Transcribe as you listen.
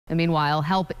And meanwhile,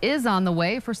 help is on the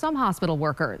way for some hospital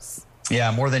workers.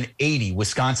 Yeah, more than 80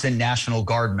 Wisconsin National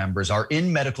Guard members are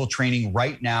in medical training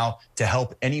right now to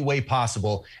help any way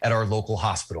possible at our local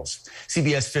hospitals.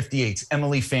 CBS 58's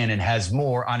Emily Fannin has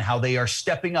more on how they are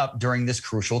stepping up during this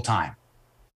crucial time.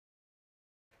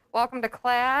 Welcome to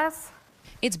class.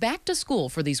 It's back to school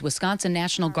for these Wisconsin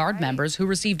National Guard members who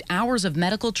received hours of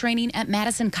medical training at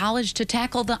Madison College to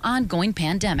tackle the ongoing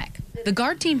pandemic. The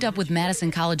Guard teamed up with Madison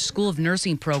College School of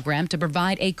Nursing program to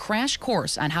provide a crash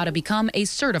course on how to become a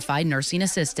certified nursing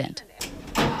assistant.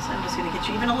 So I'm just going to get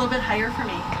you even a little bit higher for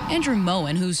me. Andrew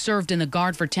Moen, who's served in the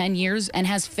Guard for 10 years and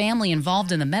has family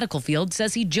involved in the medical field,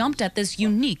 says he jumped at this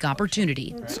unique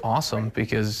opportunity. It's awesome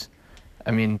because,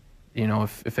 I mean, you know,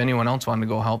 if anyone else wanted to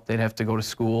go help, they'd have to go to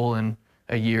school and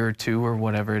a year or two or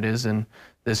whatever it is. And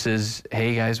this is,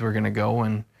 hey guys, we're going to go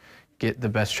and get the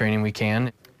best training we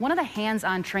can. One of the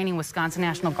hands-on training Wisconsin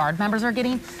National Guard members are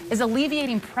getting is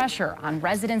alleviating pressure on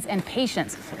residents and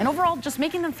patients, and overall just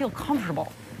making them feel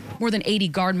comfortable. More than 80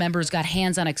 Guard members got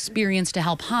hands-on experience to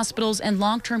help hospitals and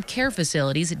long-term care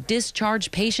facilities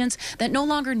discharge patients that no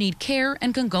longer need care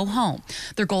and can go home.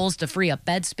 Their goal is to free up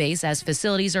bed space as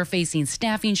facilities are facing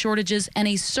staffing shortages and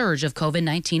a surge of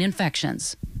COVID-19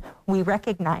 infections. We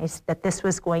recognized that this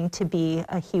was going to be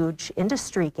a huge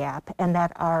industry gap and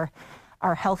that our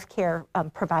healthcare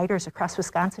providers across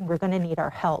Wisconsin were going to need our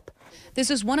help. This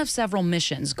is one of several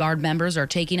missions Guard members are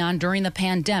taking on during the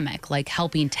pandemic, like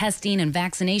helping testing and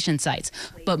vaccination sites.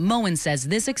 But Moen says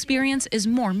this experience is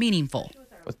more meaningful.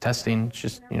 With testing, it's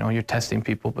just, you know, you're testing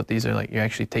people, but these are like, you're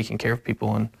actually taking care of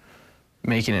people and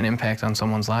making an impact on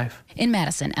someone's life. In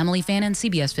Madison, Emily Fannin,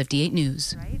 CBS 58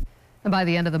 News. And by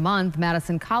the end of the month,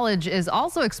 Madison College is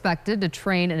also expected to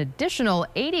train an additional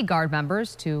 80 Guard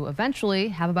members to eventually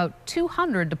have about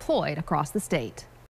 200 deployed across the state.